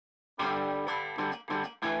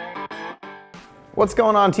What's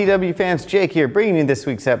going on, TW fans? Jake here, bringing you this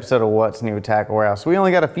week's episode of What's New with Tackle Warehouse. We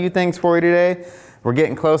only got a few things for you today. We're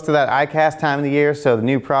getting close to that ICAST time of the year, so the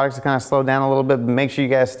new products are kind of slowed down a little bit, but make sure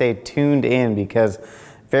you guys stay tuned in because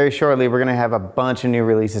very shortly we're going to have a bunch of new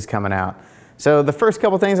releases coming out. So the first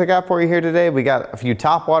couple things I got for you here today, we got a few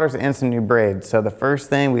Topwaters and some new braids. So the first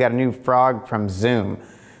thing, we got a new frog from Zoom.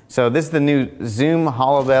 So this is the new Zoom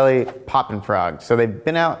hollow belly poppin' frog. So they've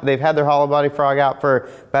had their hollow body frog out for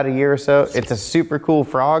about a year or so. It's a super cool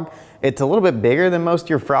frog. It's a little bit bigger than most of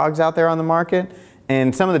your frogs out there on the market.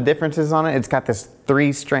 And some of the differences on it, it's got this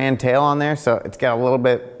 3-strand tail on there. So it's got a little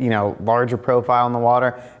bit, larger profile in the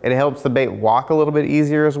water. It helps the bait walk a little bit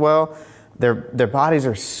easier as well. Their bodies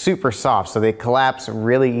are super soft, so they collapse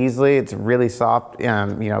really easily. It's really soft,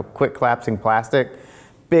 quick collapsing plastic.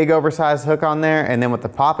 Big oversized hook on there, and then with the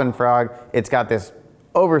poppin' frog, it's got this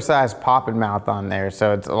oversized poppin' mouth on there.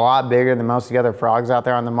 So it's a lot bigger than most of the other frogs out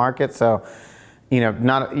there on the market. So, you're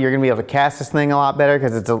gonna be able to cast this thing a lot better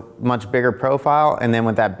because it's a much bigger profile. And then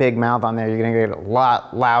with that big mouth on there, you're gonna get a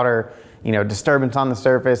lot louder, disturbance on the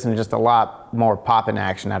surface and just a lot more poppin'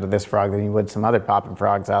 action out of this frog than you would some other poppin'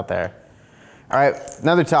 frogs out there. All right,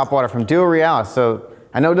 another Topwater from Realis. So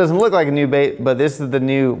I know it doesn't look like a new bait, but this is the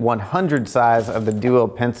new 100 size of the Duo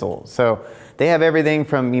pencil. So they have everything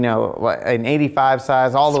from, an 85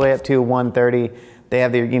 size all the way up to a 130. They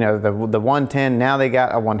have the 110, now they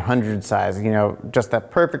got a 100 size, just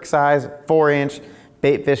that perfect size, 4-inch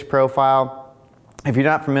bait fish profile. If you're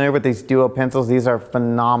not familiar with these Duo pencils, these are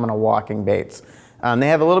phenomenal walking baits. They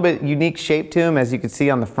have a little bit unique shape to them. As you can see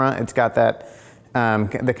on the front, it's got that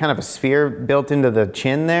the kind of a sphere built into the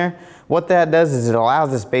chin there. What that does is it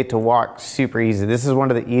allows this bait to walk super easy. This is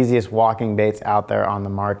one of the easiest walking baits out there on the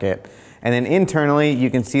market. And then internally, you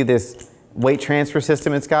can see this weight transfer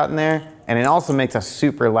system it's got in there, and it also makes a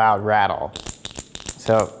super loud rattle.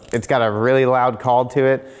 So it's got a really loud call to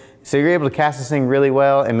it. So you're able to cast this thing really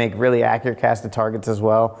well and make really accurate casted targets as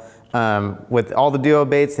well. With all the Duo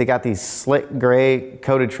baits, they got these slick gray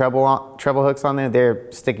coated treble hooks on there.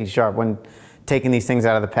 They're sticky sharp. When taking these things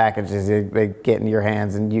out of the packages, they get in your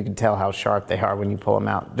hands and you can tell how sharp they are when you pull them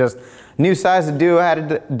out. Just new size of Duo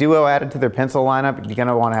added to their pencil lineup. You're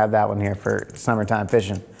gonna wanna have that one here for summertime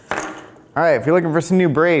fishing. All right, if you're looking for some new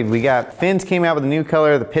braid, we got Fins came out with a new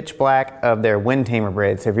color, the pitch black of their Wind Tamer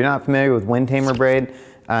braid. So if you're not familiar with Wind Tamer braid,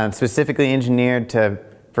 specifically engineered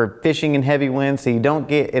for fishing in heavy winds, so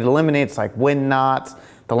it eliminates like wind knots.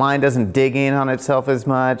 The line doesn't dig in on itself as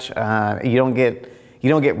much. You don't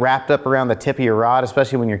get wrapped up around the tip of your rod,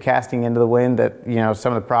 especially when you're casting into the wind, that,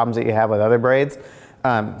 some of the problems that you have with other braids.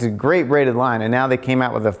 It's a great braided line, and now they came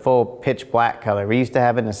out with a full pitch black color. We used to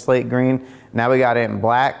have it in a slate green, now we got it in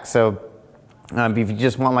black. So if you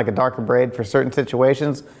just want like a darker braid for certain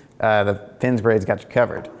situations, the Fins braid's got you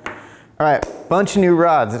covered. All right, bunch of new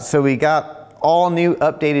rods. So we got all new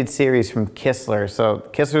updated series from Kistler. So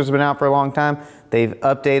Kistler's been out for a long time. They've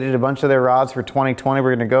updated a bunch of their rods for 2020.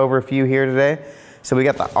 We're gonna go over a few here today. So we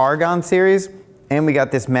got the Argon series and we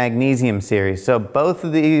got this Magnesium series. So both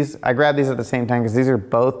of these, I grabbed these at the same time because these are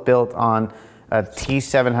both built on a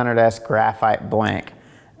T700S graphite blank.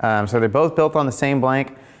 So they're both built on the same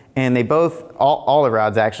blank, and they both, all the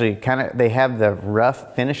rods actually they have the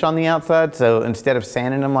rough finish on the outside. So instead of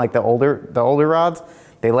sanding them like the older rods,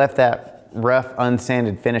 they left that rough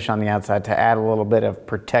unsanded finish on the outside to add a little bit of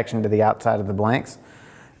protection to the outside of the blanks.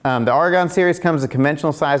 The Argon series comes a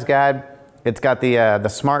conventional size guide. It's got the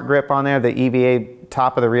smart grip on there, the EVA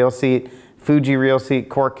top of the reel seat, Fuji reel seat,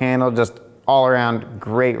 cork handle, just all around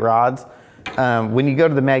great rods. When you go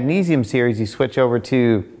to the Magnesium series, you switch over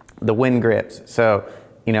to the wind grips. So,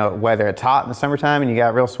 whether it's hot in the summertime and you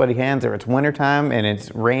got real sweaty hands, or it's wintertime and it's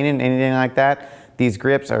raining, anything like that, these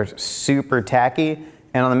grips are super tacky.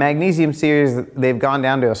 And on the Magnesium series, they've gone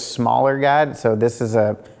down to a smaller guide. So this is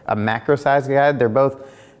a macro size guide. They're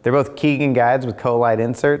both Keegan guides with Colite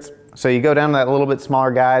inserts. So you go down to that little bit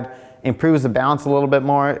smaller guide, improves the balance a little bit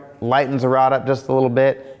more, lightens the rod up just a little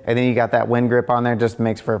bit, and then you got that wind grip on there, just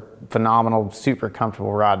makes for a phenomenal, super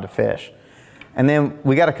comfortable rod to fish. And then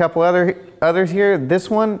we got a couple others here. This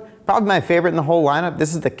one, probably my favorite in the whole lineup.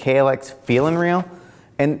 This is the KLX Feelin' Reel.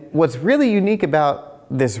 And what's really unique about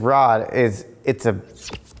this rod is it's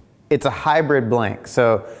a hybrid blank.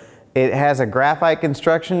 So it has a graphite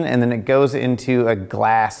construction and then it goes into a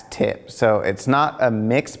glass tip. So it's not a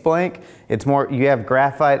mixed blank. It's more, you have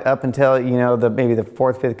graphite up until, maybe the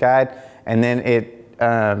 4th, 5th guide, and then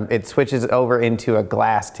it switches over into a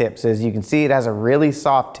glass tip. So as you can see, it has a really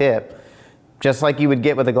soft tip, just like you would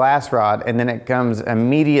get with a glass rod, and then it comes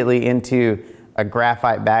immediately into a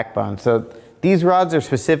graphite backbone. So These rods are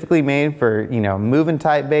specifically made for, you know, moving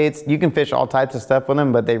type baits. You can fish all types of stuff with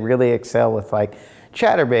them, but they really excel with like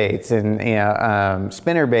chatterbaits and, you know,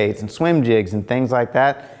 spinner baits and swim jigs and things like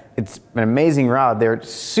that. It's an amazing rod. They're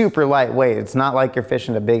super lightweight. It's not like you're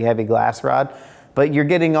fishing a big heavy glass rod, but you're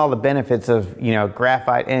getting all the benefits of, you know,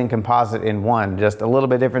 graphite and composite in one. Just a little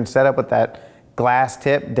bit different setup with that glass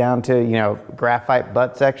tip down to, you know, graphite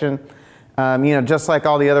butt section. You know, just like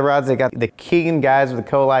all the other rods, they got the Keegan guides with the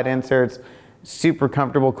Colite inserts, super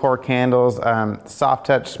comfortable cork handles, soft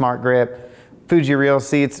touch, smart grip, Fuji reel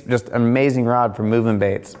seats, just an amazing rod for moving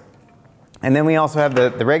baits. And then we also have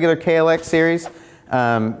the regular KLX series.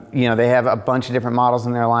 You know, they have a bunch of different models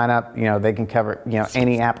in their lineup. You know, they can cover, you know,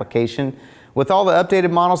 any application. With all the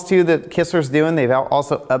updated models too that Kistler's doing, they've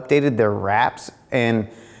also updated their wraps, and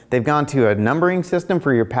they've gone to a numbering system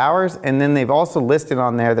for your powers, and then they've also listed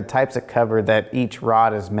on there the types of cover that each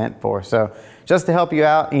rod is meant for. So just to help you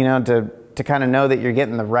out, you know, to kind of know that you're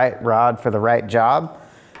getting the right rod for the right job.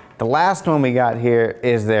 The last one we got here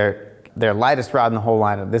is their lightest rod in the whole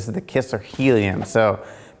lineup. This is the Kistler Helium. So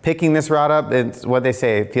picking this rod up, it's what they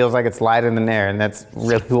say, it feels like it's lighter than air, and that's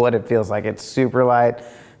really what it feels like. It's super light,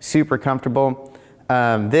 super comfortable.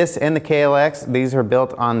 This and the KLX, these are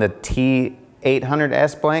built on the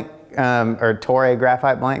T800S blank, or Torre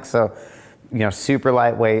graphite blank. So, you know, super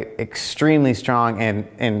lightweight, extremely strong, and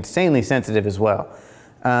insanely sensitive as well.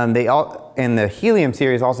 And the Helium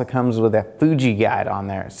series also comes with a Fuji guide on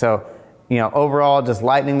there. So, you know, overall just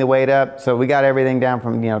lightening the weight up. So we got everything down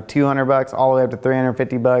from, you know, 200 bucks all the way up to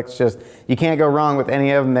 350 bucks. Just, you can't go wrong with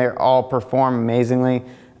any of them. They all perform amazingly.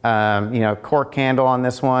 You know, cork handle on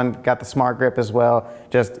this one, got the smart grip as well.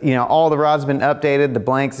 Just, you know, all the rods been updated. The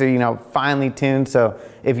blanks are, you know, finely tuned. So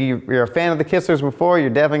if you're a fan of the Kistlers before, you're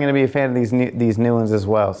definitely going to be a fan of these new ones as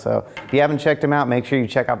well. So if you haven't checked them out, make sure you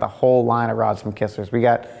check out the whole line of rods from Kistlers. We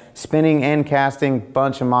got spinning and casting,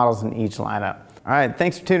 bunch of models in each lineup. All right,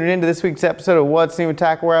 thanks for tuning in to this week's episode of What's New with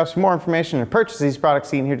Tackle Warehouse. For more information and purchase these products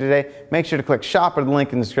seen here today, make sure to click shop or the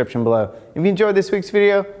link in the description below. If you enjoyed this week's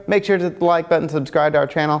video, make sure to hit the like button, subscribe to our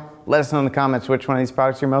channel. Let us know in the comments which one of these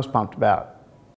products you're most pumped about.